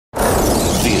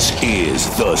This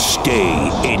is the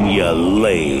Stay in Your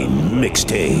Lane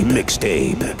mixtape. Money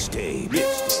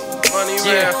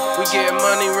round, we get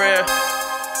money round.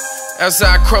 As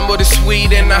I crumble this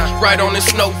weed and I write on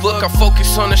this notebook, I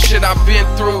focus on the shit I've been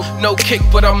through. No kick,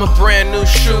 but I'm a brand new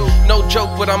shoe. No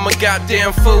joke, but I'm a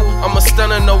goddamn fool. I'm a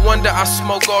stunner, no wonder I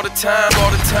smoke all the time.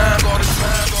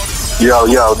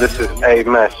 Yo, this is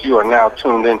ft.A-Mess. You are now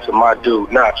tuned into my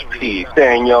dude, Notch P.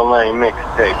 Stay in Your Lane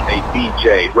mixtape. Hey,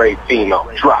 DJ, Ray Fino,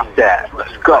 drop that.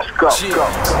 Let's go. Money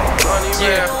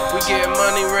round, we get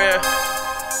money round.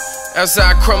 As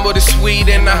I crumble this weed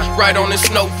and I write on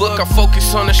this notebook, I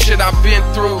focus on the shit I've been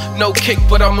through. No kick,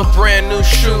 but I'm a brand new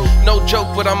shoe. No joke,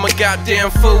 but I'm a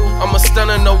goddamn fool. I'm a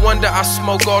stunner, no wonder I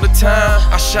smoke all the time.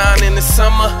 I shine in the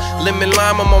summer, lemon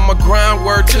lime, I'm on my grind.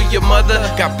 Word to your mother,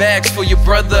 got bags for your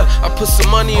brother. I put some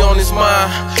money on his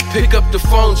mind. Pick up the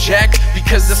phone, Jack,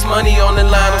 because there's money on the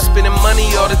line. I'm spending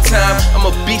money all the time. I'm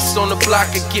a beast on the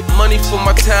block, I get money for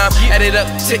my time. Add it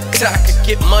up, tick-tock, I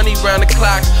get money round the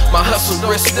clock. My hustle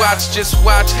wristwatch, just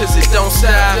watch, cause it don't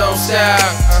stop.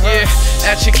 Yeah,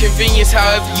 at your convenience,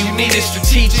 however you need it,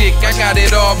 strategic. I got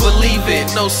it all, believe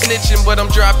it. No snitching, but I'm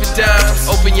dropping dimes.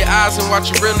 Open your eyes and watch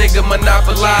a real nigga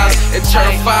monopolize and turn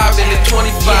 5 into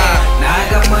 25. Now I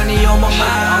got money on my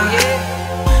mind.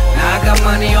 Now I got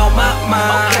money on my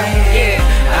mind. Yeah,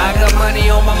 now I got money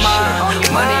on my mind.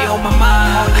 Money on my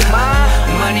mind.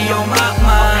 Money on my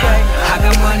mind. I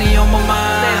got money on my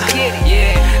mind.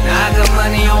 Yeah, now I got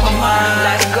money on my mind.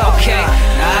 Let's go. Okay,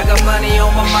 now I got money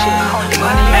on my mind.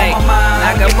 Money on my mind.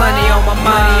 I got money on my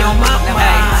mind.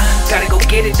 Gotta go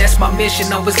get it, that's my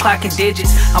mission, always clocking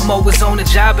digits. I'm always on the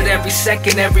job at every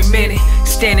second, every minute.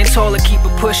 Standing tall and keep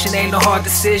it pushing, ain't no hard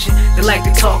decision. They like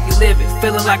to talk, you live it,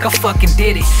 feeling like I fucking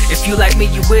did it. If you like me,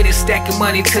 you with it, stacking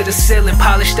money to the ceiling.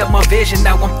 Polished up my vision,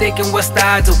 now I'm thinking what's the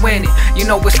odds of winning. You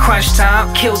know it's crunch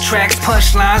time, kill tracks,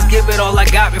 punchlines. Give it all I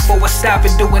got before I stop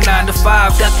and doing 9 to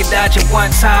 5. Duck and dodge at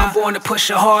one time, born to push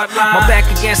a hard line. My back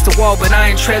against the wall, but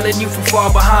I ain't trailing you from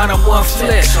far behind on one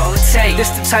flip. That's all it takes. This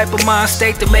the type of mind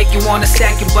state to make you wanna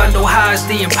stack your bundle high as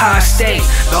the Empire State.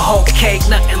 The whole cake,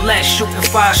 nothing less, shooting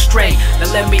 5 straight.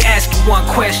 Now let me ask you one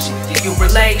question, do you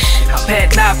relate? I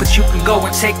bet not, but you can go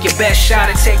and take your best shot.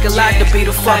 It take a lot to be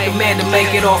the fucking man to make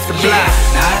it off the block.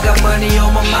 Now I got money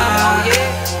on my mind.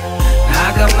 Now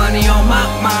I got money on my